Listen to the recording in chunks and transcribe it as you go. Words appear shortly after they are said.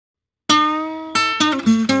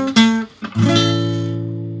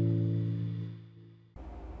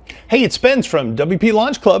Hey, it's Spence from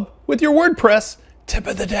WPLaunchClub with your WordPress tip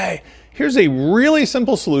of the day. Here's a really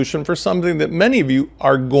simple solution for something that many of you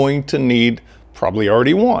are going to need, probably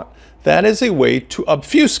already want. That is a way to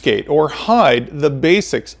obfuscate or hide the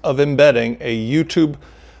basics of embedding a YouTube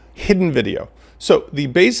hidden video. So the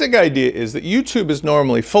basic idea is that YouTube is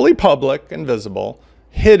normally fully public and visible,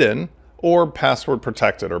 hidden, or password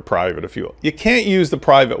protected or private, if you will. You can't use the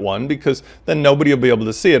private one because then nobody will be able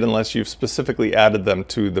to see it unless you've specifically added them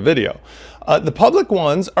to the video. The public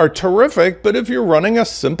ones are terrific, but if you're running a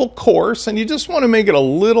simple course and you just want to make it a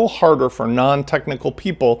little harder for non-technical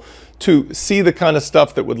people to see the kind of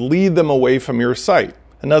stuff that would lead them away from your site.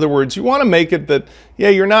 In other words, you want to make it that, yeah,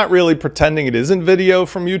 you're not really pretending it isn't video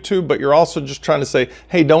from YouTube, but you're also just trying to say,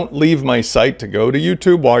 hey, don't leave my site to go to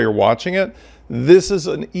YouTube while you're watching it. This is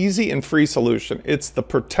an easy and free solution. It's the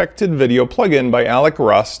Protected Video plugin by Alec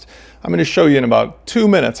Rust. I'm going to show you in about 2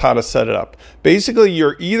 minutes how to set it up. Basically,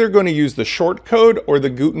 you're either going to use the short code or the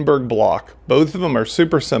Gutenberg block. Both of them are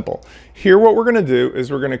super simple. Here, what we're going to do is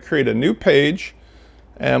we're going to create a new page,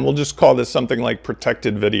 and we'll just call this something like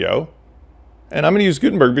Protected Video. And I'm going to use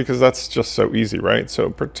Gutenberg because that's just so easy, right? So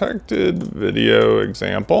Protected Video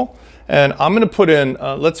example. And I'm going to put in,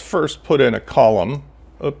 let's first put in a column.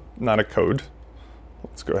 Oh, not a code.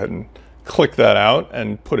 Let's go ahead and click that out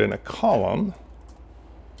and put in a column.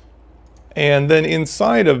 And then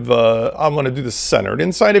inside of, I'm going to do this centered.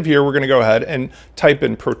 Inside of here, we're going to go ahead and type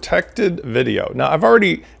in Protected Video. Now, I've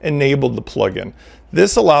already enabled the plugin.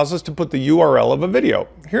 This allows us to put the URL of a video.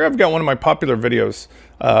 Here I've got one of my popular videos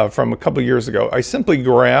from a couple years ago. I simply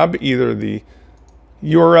grab either the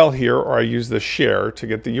URL here or I use the share to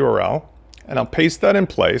get the URL. And I'll paste that in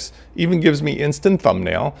place. Even gives me instant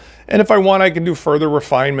thumbnail. And if I want, I can do further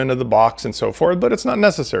refinement of the box and so forth, but it's not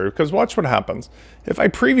necessary because watch what happens. If I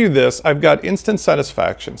preview this, I've got instant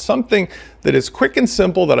satisfaction, something that is quick and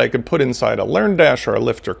simple that I could put inside a LearnDash or a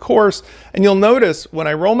Lifter course. And you'll notice when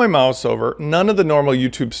I roll my mouse over, none of the normal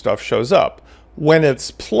YouTube stuff shows up. When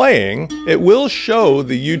it's playing, it will show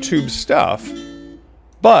the YouTube stuff,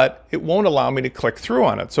 but it won't allow me to click through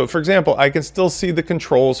on it. So for example, I can still see the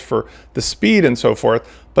controls for the speed and so forth,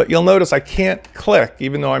 but you'll notice I can't click,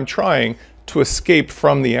 even though I'm trying, to escape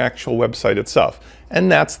from the actual website itself.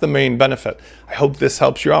 And that's the main benefit. I hope this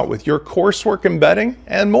helps you out with your coursework embedding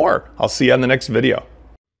and more. I'll see you on the next video.